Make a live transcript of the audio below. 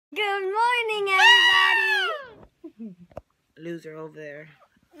Good morning, everybody. Loser over there.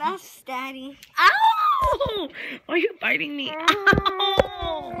 That's Daddy. Ow! Are you biting me?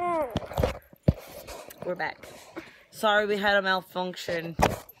 Ow! We're back. Sorry we had a malfunction.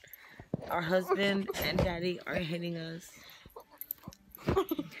 Our husband and Daddy are hitting us.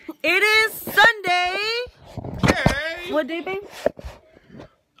 It is Sunday. Hey! What day, babe?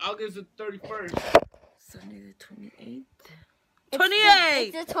 August the 31st. Sunday the 28th.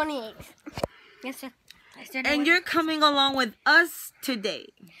 It's the 28th. Yes, sir. And you're coming along with us today.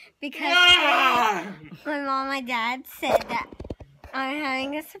 Because Yeah! my mom and dad said that I'm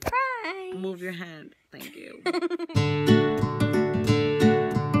having a surprise. Move your hand. Thank you.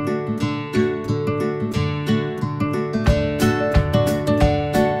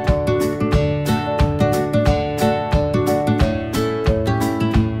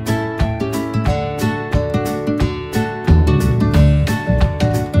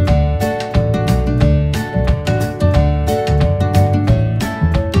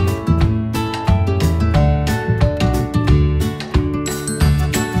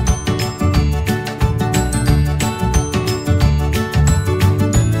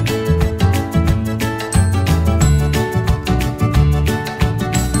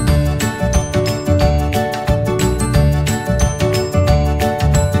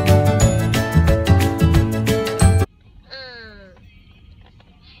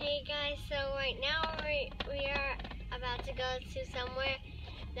 Hey guys, so right now we are about to go to somewhere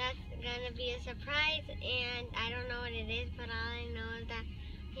that's gonna be a surprise, and I don't know what it is, but all I know is that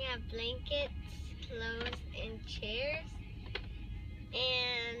we have blankets, clothes, and chairs.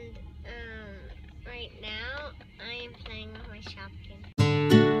 And right now I am playing with my Shopkin.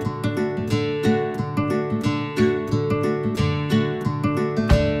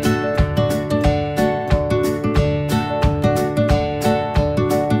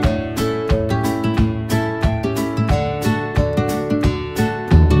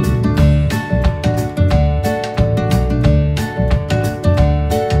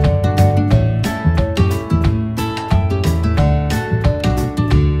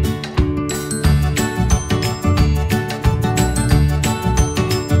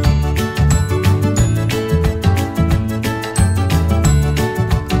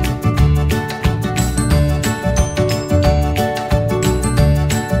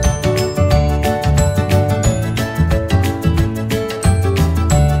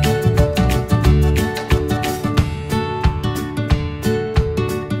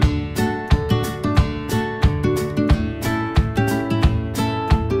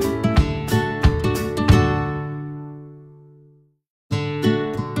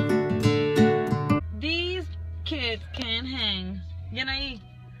 Kids can't hang. Yanai.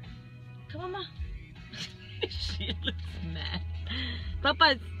 Come on, ma. She looks mad.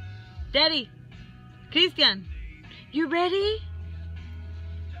 Papas, Daddy, Christian, you ready?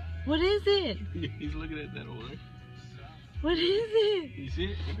 What is it? He's looking at that one. What is it? You see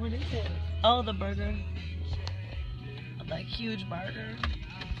it? What is it? Oh, the burger. That huge burger.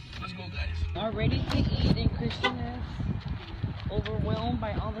 Let's go, guys. Are ready to eat, and Christian is overwhelmed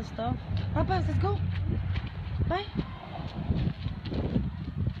by all the stuff. Papas, let's go. Bye.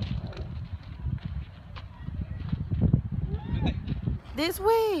 This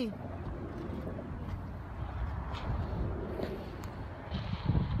way.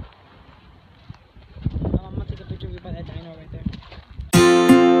 I'm gonna take a picture of you by that dino right there.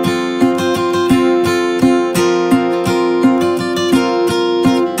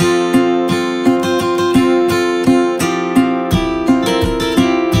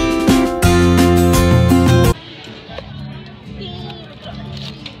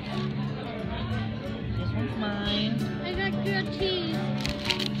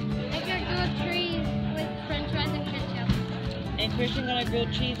 And Christian got a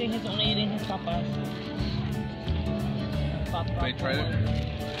grilled cheese, and he's only eating his papas. Wait, try it.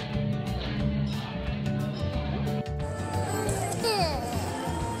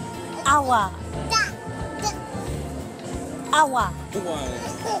 Awa. Awa.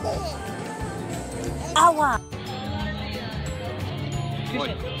 Awa.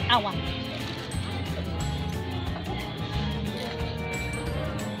 Christian, awa.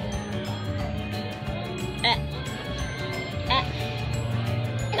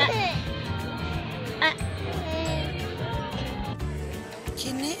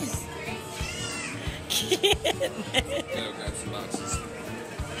 ¿Quién es? ¿Quién es? Yeah, got some boxes.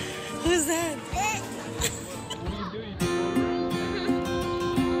 Who's that? What are you doing?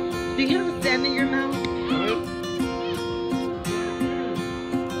 Do you have sand in your mouth?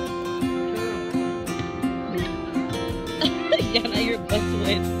 Yeah, now your butt's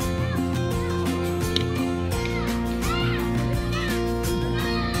wet.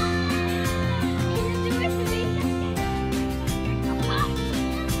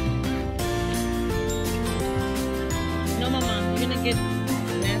 get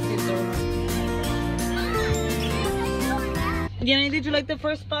nasty and throw her. Jenny, did you like the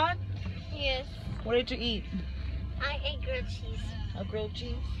first spot? Yes. What did you eat? I ate grilled cheese. A grilled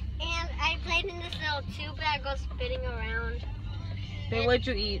cheese? And I played in this little tube that goes spinning around. Then what'd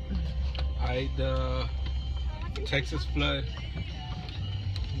you eat? I ate the Texas Flood.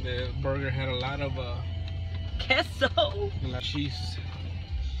 The burger had a lot of Queso. cheese.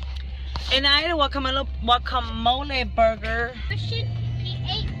 And I ate a guacamole burger. Christian, he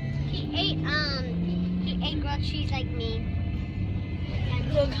ate grilled cheese like me.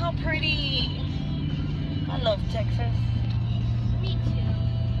 Look how pretty. I love Texas. Me too.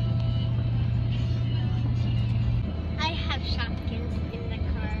 I have Shopkins in the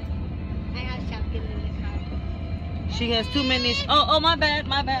car. She has too many. Oh, my bad.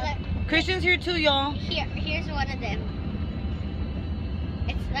 Look. Christian's here too, y'all. Here's one of them.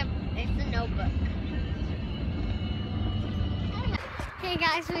 It's a notebook. Hey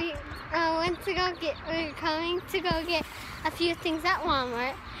guys, we're coming to go get a few things at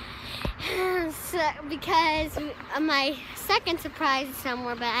Walmart. So, because my second surprise is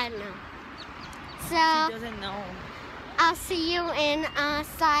somewhere, but I don't know. She So doesn't know. I'll see you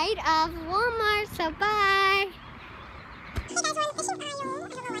inside of Walmart. So bye. Hey guys, we're in the fishing aisle. I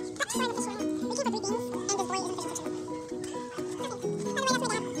don't know why. That's why the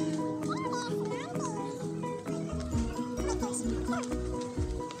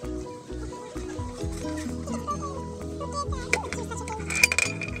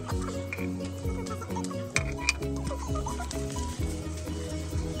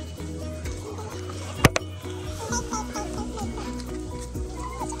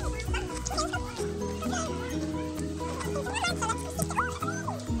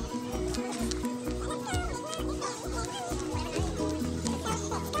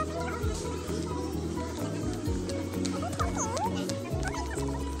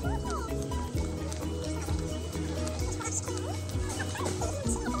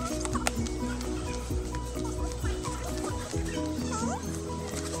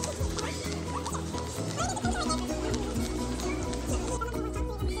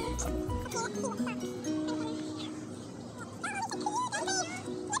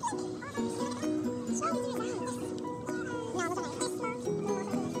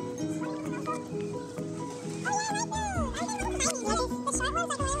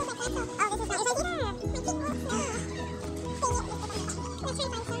fishing. We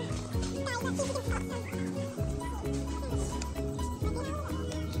keep a green beans, and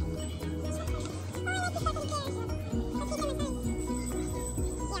this boy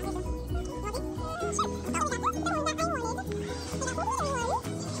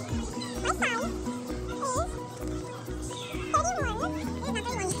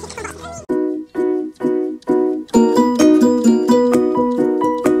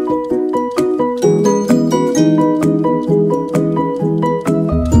isn't fishing chicken.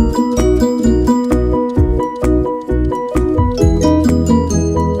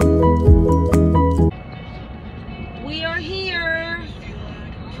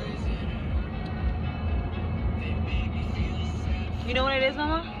 You know what it is,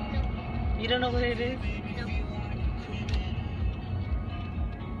 Mama? No. You don't know what it is? No.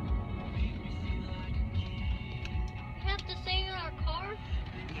 We have to stay in our car?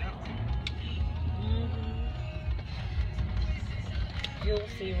 You'll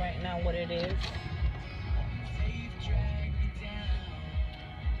see right now what it is.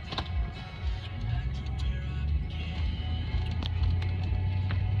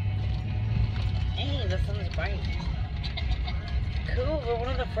 Hey, the sun is bright. Cool, we're one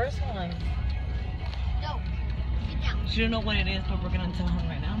of the first ones. No. Sit down. She don't know what it is, but we're gonna tell her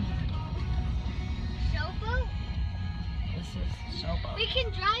right now. Showboat? This is Showboat. We can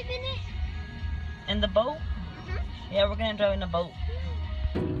drive in it? In the boat? Mm-hmm. Yeah, we're gonna drive in the boat.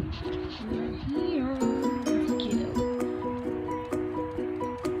 We're here. Cute.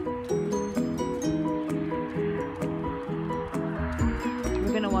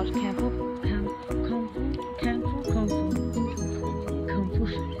 We're gonna watch Kung Fu.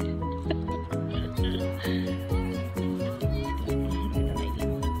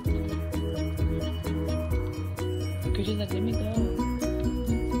 She's like, let me go.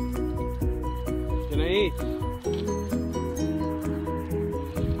 Can I eat?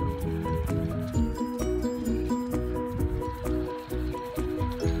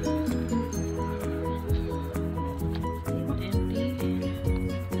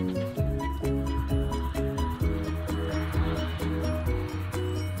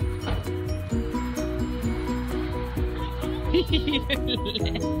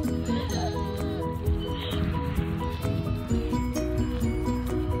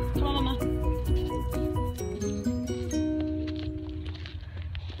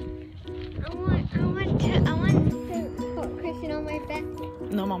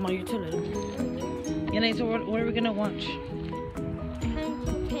 you're too little. Yeah, so what are we gonna watch? Kung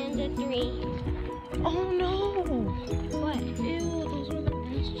Fu Panda 3. Oh no! What? Ew, those were the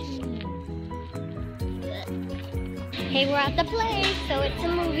best. Hey, we're at the place, so it's a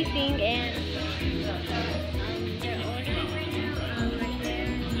movie thing, and they're ordering right now. Right there.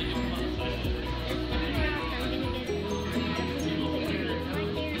 I'm gonna get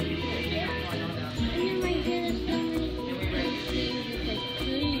right there. And then right here, there's so many things because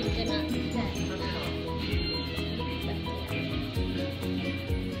please do not set.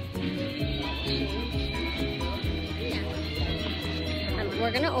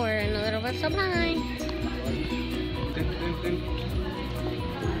 We're gonna order in a little bit of supply.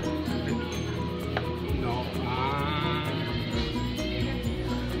 No.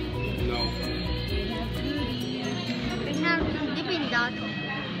 No. We have Dippin' Dots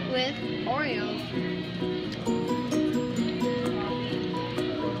with Oreos.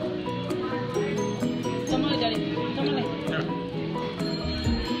 Tómale, Daddy. Tómale.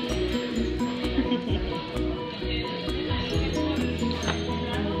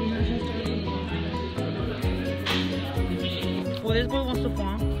 Well, this boy wants to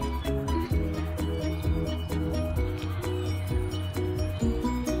fall.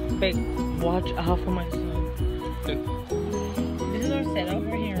 Babe, watch out for my son. This is our setup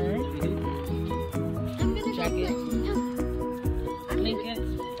right here. I'm gonna Jacket. go play. Blanket.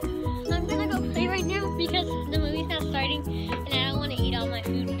 I'm gonna go play right now because the movie's not starting and I don't want to eat all my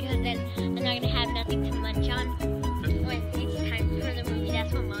food because then I'm not gonna have nothing to munch on when it's time for the movie.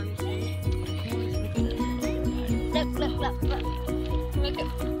 That's what Mommy said. Look. Look at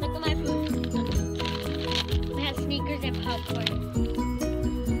my food. I have sneakers and popcorn.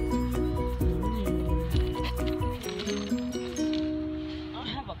 I'll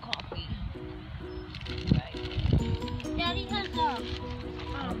have a coffee. Daddy has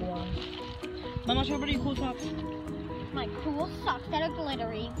Mama, show everybody your cool socks. my cool socks that are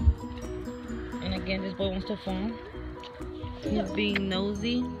glittery. And again, this boy wants to fall. He's being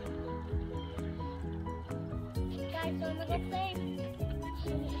nosy. Guys, so I'm gonna go play.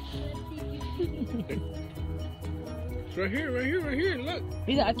 It's right here. Look.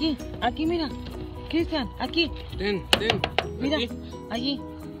 Mira, aquí, mira. Cristian, aquí. Then. Mira, allí.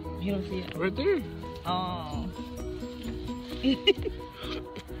 You don't see it. Right there. Oh.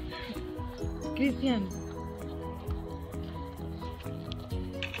 Cristian.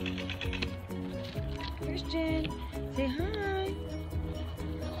 Christian, say hi.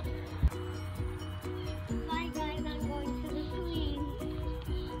 Bye guys, I'm going to the swing.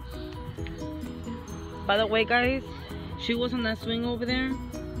 By the way, guys, she was on that swing over there,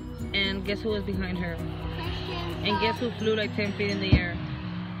 and guess who was behind her? Christian, And guess who flew like 10 feet in the air?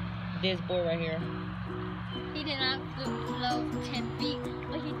 This boy right here. he did not flow 10 feet,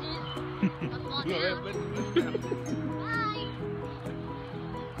 but he did. I fall down. Bye.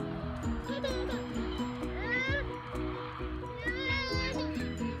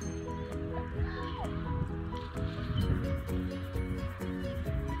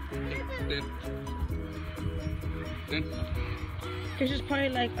 Then. Christian's probably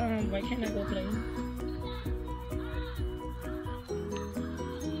like, why can't I go play?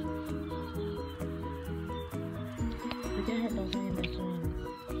 Look at her buzzing in the swing.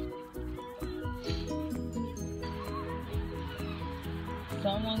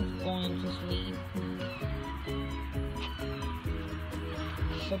 Someone's going to sleep.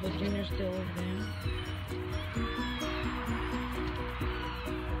 So the junior's still over there.